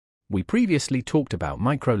We previously talked about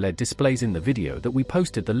MicroLED displays in the video that we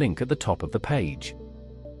posted the link at the top of the page.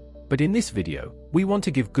 But in this video, we want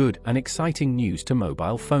to give good and exciting news to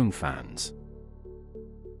mobile phone fans.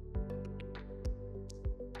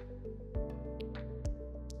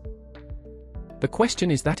 The question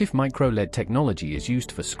is that if MicroLED technology is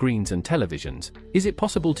used for screens and televisions, is it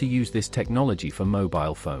possible to use this technology for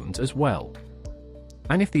mobile phones as well?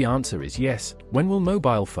 And if the answer is yes, when will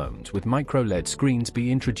mobile phones with MicroLED screens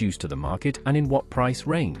be introduced to the market and in what price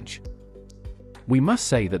range? We must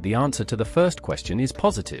say that the answer to the first question is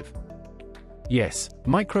positive. Yes,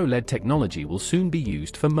 MicroLED technology will soon be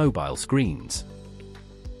used for mobile screens.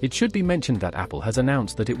 It should be mentioned that Apple has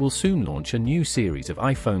announced that it will soon launch a new series of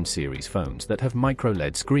iPhone series phones that have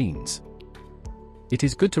MicroLED screens. It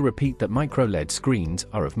is good to repeat that MicroLED screens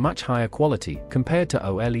are of much higher quality compared to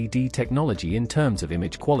OLED technology in terms of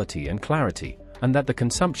image quality and clarity, and that the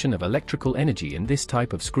consumption of electrical energy in this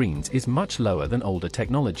type of screens is much lower than older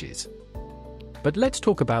technologies. But let's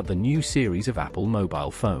talk about the new series of Apple mobile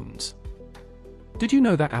phones. Did you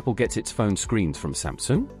know that Apple gets its phone screens from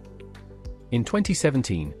Samsung? In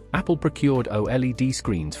 2017, Apple procured OLED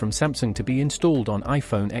screens from Samsung to be installed on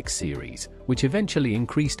iPhone X series, which eventually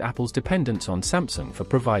increased Apple's dependence on Samsung for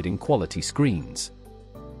providing quality screens.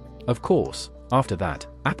 Of course, after that,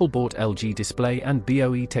 Apple bought LG Display and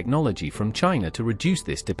BOE Technology from China to reduce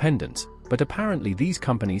this dependence, but apparently these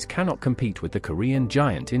companies cannot compete with the Korean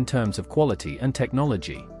giant in terms of quality and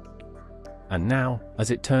technology. And now,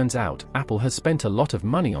 as it turns out, Apple has spent a lot of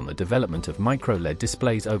money on the development of MicroLED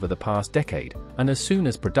displays over the past decade, and as soon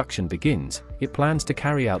as production begins, it plans to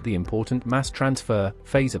carry out the important mass transfer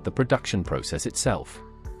phase of the production process itself.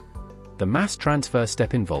 The mass transfer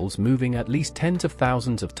step involves moving at least tens of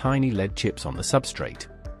thousands of tiny LED chips on the substrate.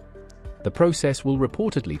 The process will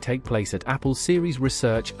reportedly take place at Apple's Series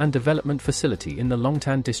Research and Development Facility in the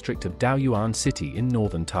Longtan district of Taoyuan City in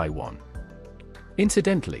northern Taiwan.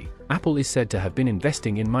 Incidentally, Apple is said to have been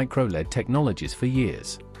investing in MicroLED technologies for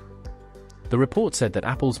years. The report said that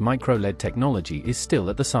Apple's MicroLED technology is still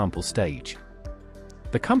at the sample stage.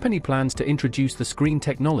 The company plans to introduce the screen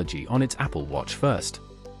technology on its Apple Watch first.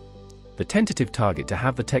 The tentative target to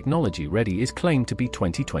have the technology ready is claimed to be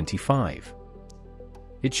 2025.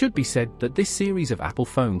 It should be said that this series of Apple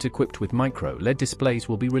phones equipped with MicroLED displays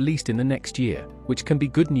will be released in the next year, which can be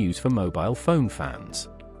good news for mobile phone fans.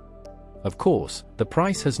 Of course, the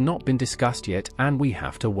price has not been discussed yet and we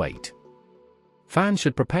have to wait. Fans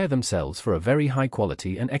should prepare themselves for a very high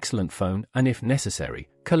quality and excellent phone and if necessary,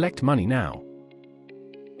 collect money now.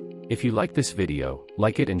 If you like this video,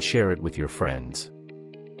 like it and share it with your friends.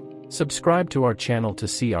 Subscribe to our channel to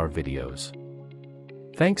see our videos.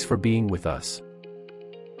 Thanks for being with us.